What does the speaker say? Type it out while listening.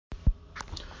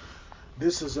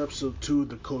This is episode 2 of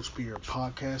the Coach Pierre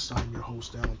podcast. I'm your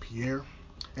host, Alan Pierre,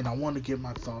 and I want to get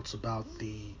my thoughts about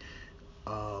the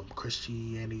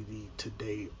Christianity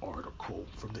Today article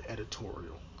from the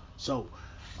editorial.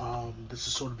 This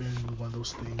has sort of been one of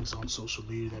those things on social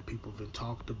media that people have been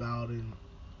talked about, and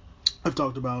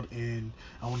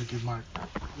I want to give my,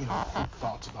 quick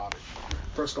thoughts about it.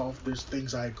 First off, there's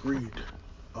things I agreed.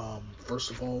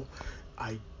 First of all,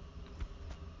 I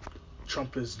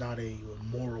Trump is not a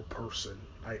moral person.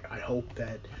 I hope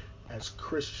that as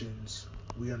Christians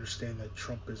we understand that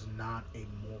Trump is not a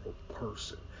moral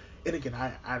person. And again,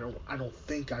 I don't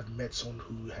think I've met someone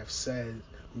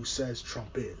who says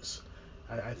Trump is.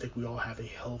 I think we all have a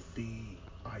healthy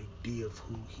idea of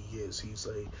who he is. He's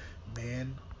a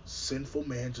man, sinful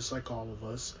man, just like all of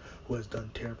us, who has done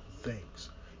terrible things.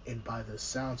 And by the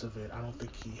sounds of it, I don't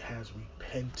think he has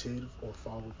repented or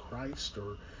followed Christ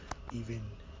even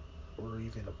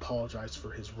even apologize for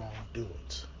his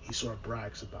wrongdoings. He sort of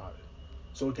brags about it.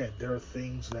 So again, there are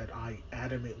things that I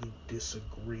adamantly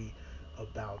disagree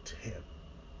about him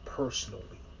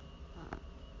personally.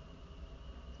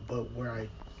 But where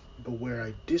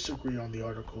I disagree on the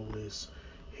article is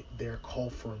their call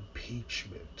for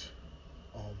impeachment.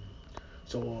 Um,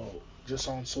 just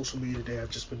on social media today,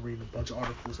 I've just been reading a bunch of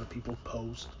articles that people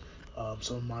post.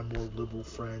 Some of my more liberal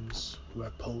friends who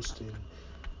have posted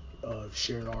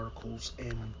shared articles,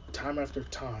 and time after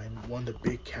time, one of the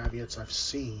big caveats I've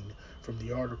seen from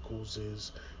the articles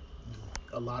is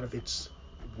a lot of it's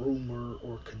rumor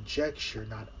or conjecture,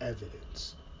 not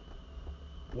evidence.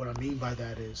 What I mean by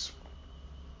that is,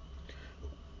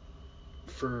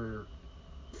 for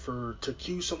to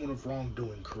accuse someone of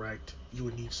wrongdoing, correct, you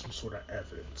would need some sort of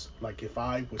evidence. Like if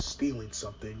I was stealing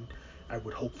something, I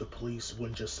would hope the police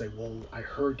wouldn't just say, "Well, I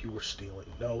heard you were stealing."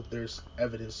 No, there's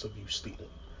evidence of you stealing.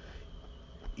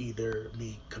 Either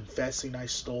me confessing I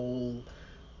stole,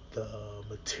 the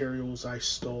materials I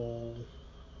stole,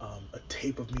 a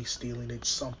tape of me stealing it,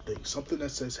 something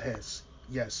that says,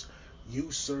 yes,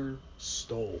 you, sir,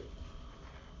 stole.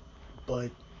 But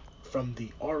from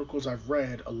the articles I've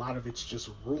read, a lot of it's just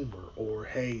rumor, or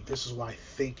hey, this is what I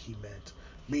think he meant,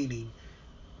 meaning,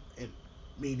 and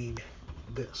meaning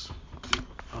this.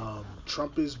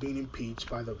 Trump is being impeached.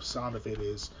 By the sound of it,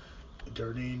 is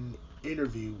during an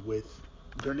interview with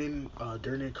during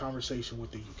a conversation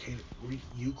with the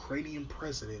Ukrainian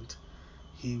president.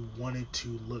 He wanted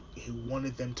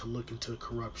them to look into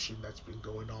corruption that's been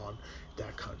going on in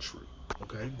that country.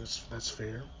 Okay, that's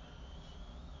fair.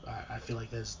 I feel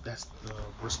like that's the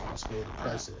responsibility of the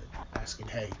president, asking,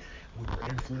 hey, we were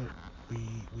influenced.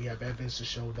 We have evidence to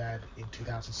show that in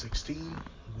 2016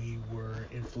 we were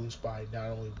influenced by not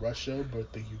only Russia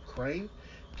but the Ukraine.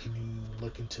 Can you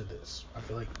look into this? I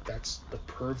feel like that's the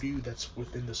purview, that's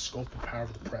within the scope and power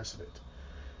of the president.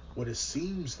 What it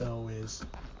seems though is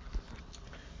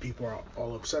people are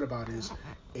all upset about is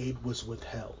aid was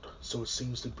withheld. So it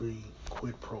seems to be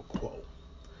quid pro quo.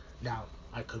 Now,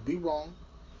 I could be wrong,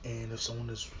 and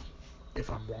if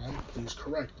I'm wrong, please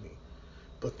correct me.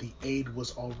 But the aid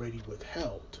was already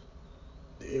withheld.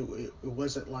 It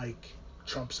wasn't like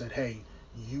Trump said, "Hey,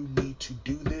 you need to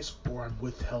do this, or I'm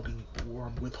withholding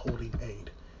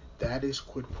aid." That is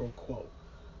quid pro quo.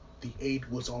 The aid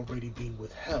was already being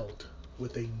withheld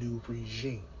with a new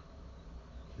regime.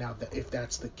 Now, if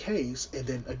that's the case, and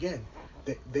then again,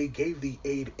 they gave the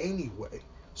aid anyway,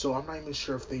 so I'm not even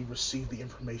sure if they received the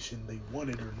information they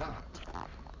wanted or not.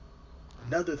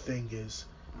 Another thing is,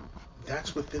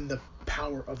 that's within the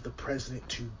power of the president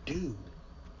to do.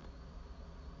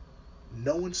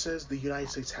 No one says the United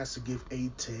States has to give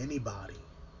aid to anybody.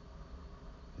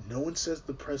 No one says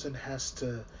the president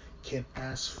can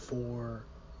ask for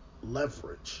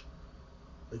leverage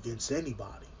against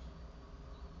anybody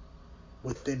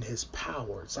within his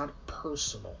power. It's not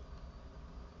personal.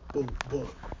 But but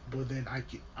but then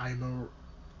I'm a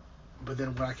but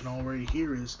then what I can already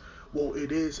hear is, well,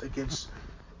 it is against.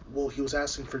 Well, he was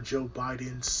asking for Joe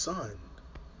Biden's son.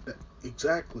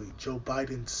 Exactly, Joe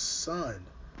Biden's son,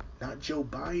 not Joe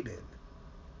Biden.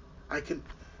 I can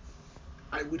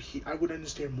I would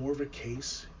understand more of a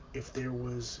case if he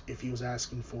was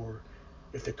asking for,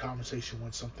 if the conversation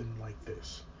went something like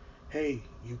this. Hey,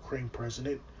 Ukraine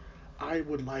president, I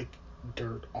would like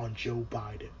dirt on Joe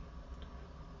Biden.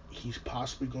 He's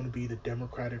possibly going to be the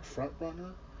Democratic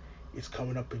frontrunner. It's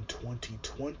coming up in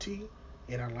 2020,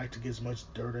 and I'd like to get as much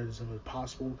dirt as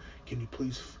possible. Can you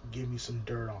please give me some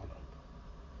dirt on him?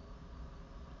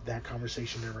 That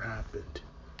conversation never happened.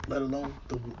 Let alone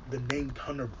the name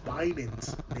Hunter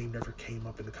Biden's name never came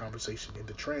up in the conversation in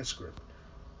the transcript.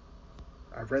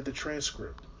 I read the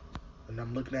transcript, and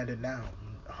I'm looking at it now.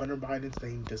 Hunter Biden's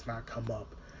name does not come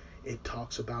up. It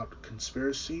talks about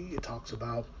conspiracy, it talks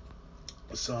about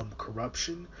some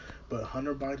corruption, but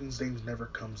Hunter Biden's name never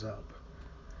comes up.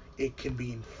 It can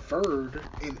be inferred,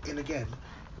 and again,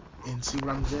 and see what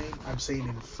I'm saying? I'm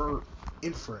saying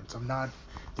inference. I'm not.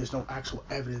 There's no actual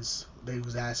evidence that he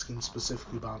was asking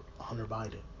specifically about Hunter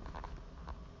Biden.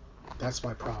 That's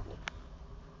my problem.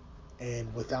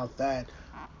 And without that,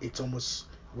 it's almost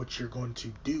what you're going to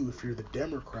do if you're the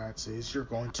Democrats is you're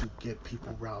going to get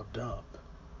people riled up.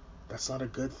 That's not a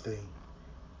good thing.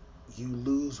 You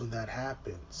lose when that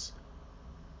happens.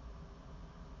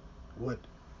 What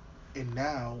and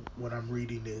now what I'm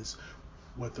reading is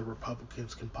what the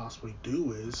Republicans can possibly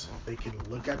do is they can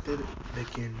look at it. They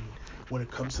can, when it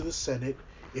comes to the Senate,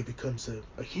 it becomes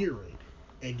a hearing,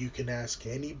 and you can ask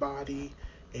anybody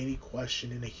any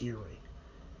question in a hearing.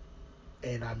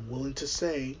 And I'm willing to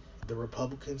say the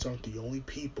Republicans aren't the only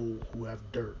people who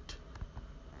have dirt,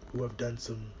 who have done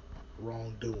some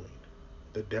wrongdoing.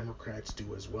 The Democrats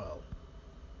do as well,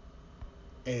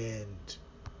 and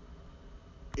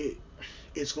it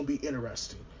it's going to be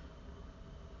interesting.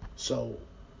 So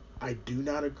I do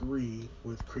not agree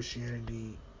with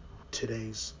Christianity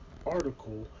Today's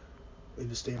article in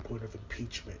the standpoint of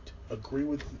impeachment. Agree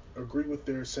with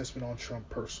their assessment on Trump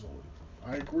personally.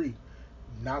 I agree.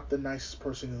 Not the nicest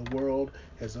person in the world,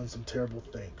 has done some terrible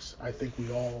things. I think we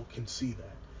all can see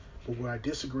that. But where I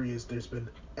disagree is there's been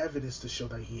evidence to show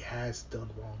that he has done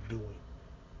wrongdoing.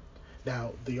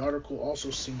 Now, the article also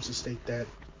seems to state that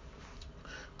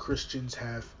Christians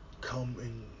come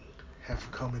in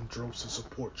have come in droves to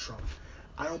support Trump.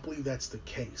 I don't believe that's the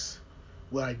case.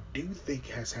 What I do think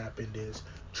has happened is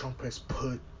Trump has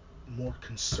put more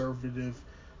conservative,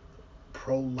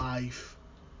 pro-life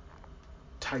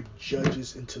type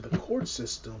judges into the court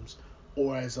systems,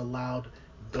 or has allowed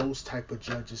those type of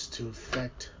judges to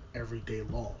affect everyday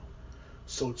law.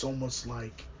 So it's almost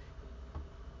like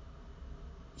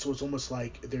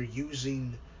they're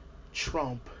using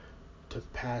Trump to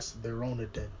pass their own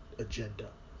agenda.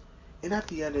 And at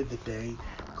the end of the day,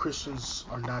 Christians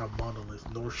are not a monolith,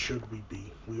 nor should we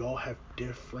be. We all have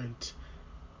different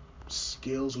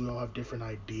skills, we all have different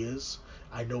ideas.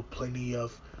 I know plenty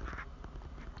of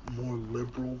more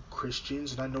liberal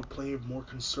Christians, and I know plenty of more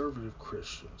conservative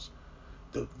Christians.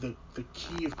 The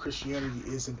key of Christianity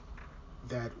isn't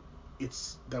that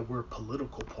that we're a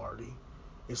political party.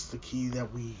 It's the key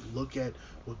that we look at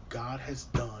what God has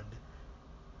done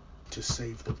to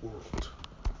save the world.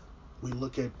 We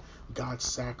look at God's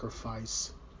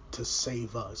sacrifice to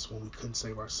save us when we couldn't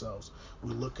save ourselves.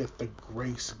 We look at the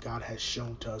grace God has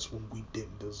shown to us when we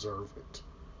didn't deserve it.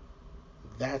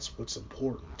 That's what's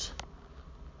important.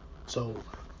 So,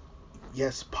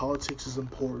 yes, politics is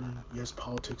important. Yes,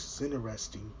 politics is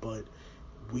interesting, but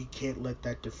we can't let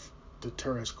that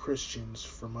deter as Christians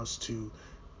from us to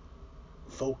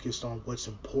focus on what's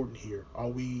important here. Are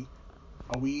we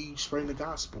spreading the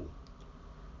gospel?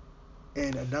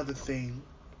 And another thing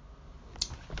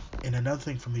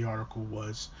from the article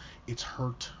was it's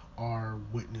hurt our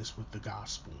witness with the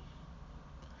gospel.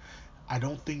 I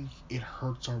don't think it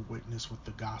hurts our witness with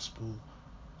the gospel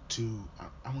to,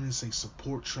 I want to say,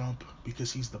 support Trump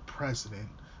because he's the president.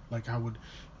 Like I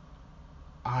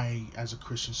as a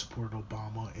Christian supported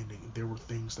Obama, and there were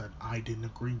things that I didn't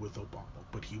agree with Obama,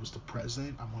 but he was the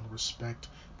president. I'm going to respect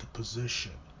the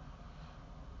position.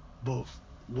 But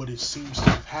what it seems to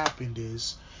have happened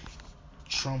is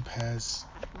Trump has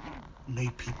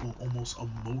made people almost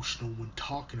emotional when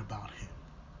talking about him.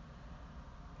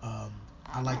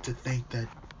 I like to think that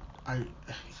I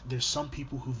there's some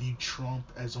people who view Trump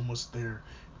as almost their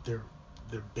their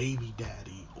baby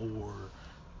daddy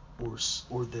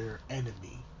or their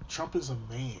enemy. Trump is a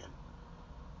man.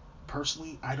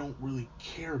 Personally, I don't really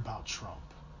care about Trump.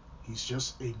 He's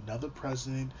just another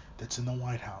president that's in the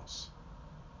White House.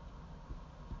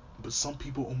 But some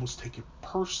people almost take it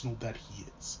personal that he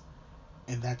is,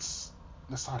 and that's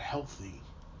not healthy.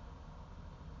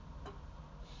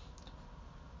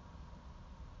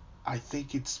 I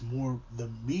think it's more the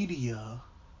media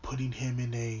putting him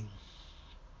in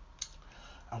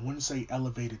I wouldn't say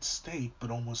elevated state,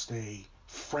 but almost a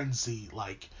frenzy.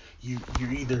 Like you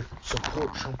either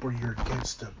support Trump or you're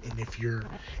against him, you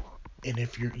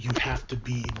have to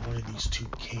be in one of these two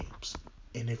camps.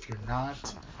 And if you're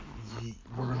not,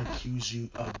 we're gonna accuse you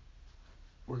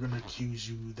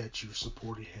that you're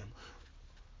supporting him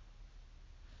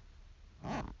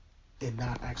and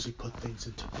not actually put things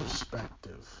into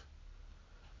perspective.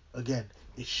 Again,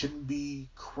 it shouldn't be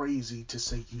crazy to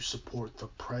say you support the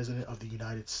President of the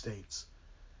United States.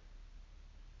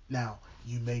 Now,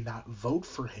 you may not vote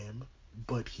for him,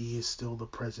 but he is still the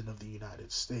president of the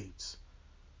United States.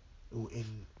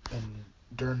 And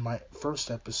during my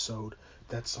first episode,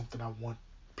 that's something I want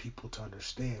people to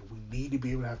understand. We need to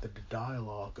be able to have the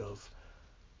dialogue of,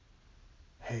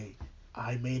 hey,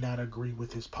 I may not agree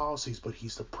with his policies, but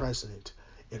he's the president.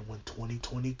 And when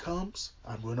 2020 comes,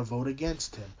 I'm going to vote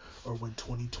against him. Or when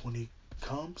 2020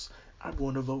 comes, I'm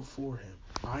going to vote for him.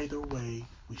 Either way,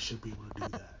 we should be able to do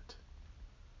that.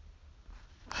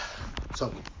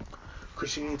 So,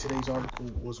 Christianity Today's article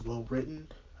was well written.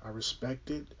 I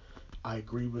respect it. I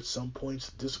agree with some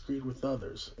points, disagreed with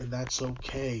others, and that's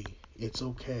okay. It's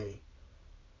okay.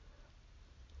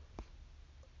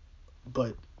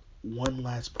 But one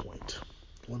last point,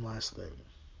 one last thing.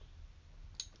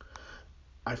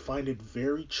 I find it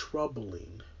very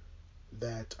troubling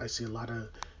that I see a lot of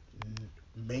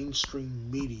mainstream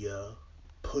media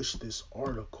push this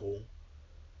article,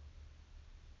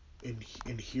 and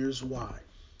here's why.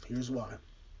 Here's why.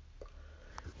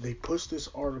 They push this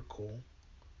article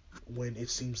when it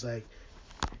seems like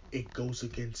it goes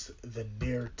against the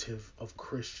narrative of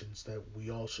Christians that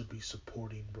we all should be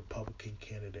supporting Republican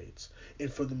candidates.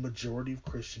 And for the majority of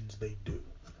Christians, they do.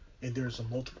 And there's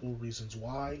multiple reasons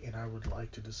why, and I would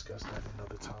like to discuss that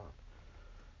another time.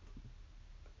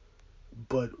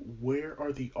 But where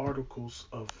are the articles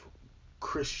of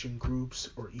Christian groups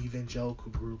or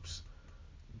evangelical groups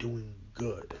doing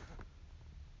good?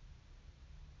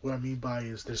 What I mean by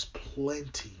is there's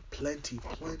plenty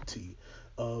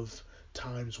of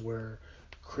times where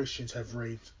Christians have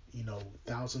raised,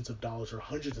 thousands of dollars or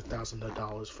hundreds of thousands of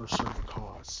dollars for a certain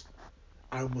cause.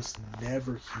 I almost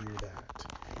never hear that.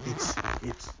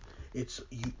 It's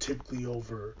you typically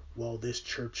over, well, this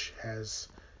church has,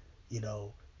 you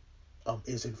know,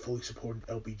 isn't fully supporting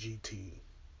LBGT,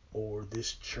 or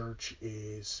this church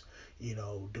is,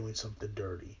 doing something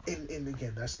dirty. And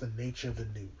again, that's the nature of the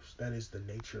news. That is the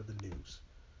nature of the news.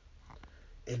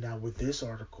 And now with this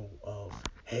article of,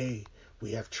 hey,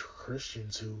 we have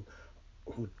Christians who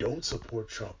don't support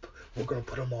Trump. We're gonna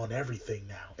put them on everything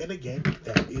now. And again,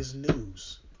 that is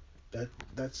news.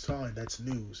 That's fine. That's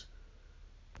news.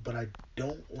 But I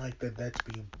don't like that that's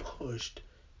being pushed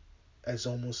as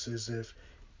almost as if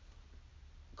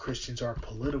Christians are a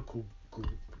political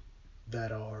group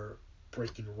that are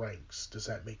breaking ranks. Does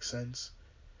that make sense?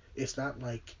 It's not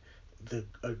like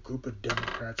a group of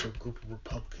Democrats or a group of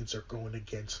Republicans are going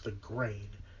against the grain.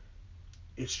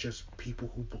 It's just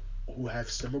people who have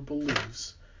similar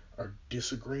beliefs are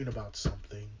disagreeing about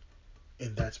something,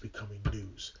 and that's becoming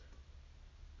news.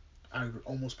 I would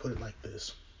almost put it like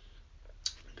this: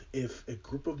 if a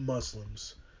group of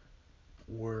Muslims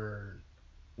were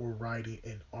writing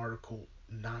an article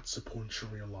not supporting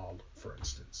Sharia law, for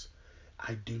instance,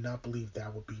 I do not believe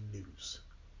that would be news,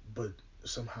 but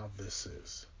somehow this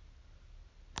is.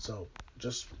 So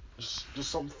just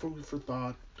some food for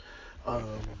thought.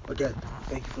 Again,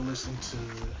 thank you for listening to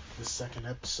the second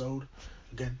episode.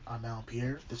 Again, I'm Alan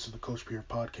Pierre. This is the Coach Pierre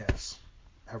Podcast.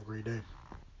 Have a great day.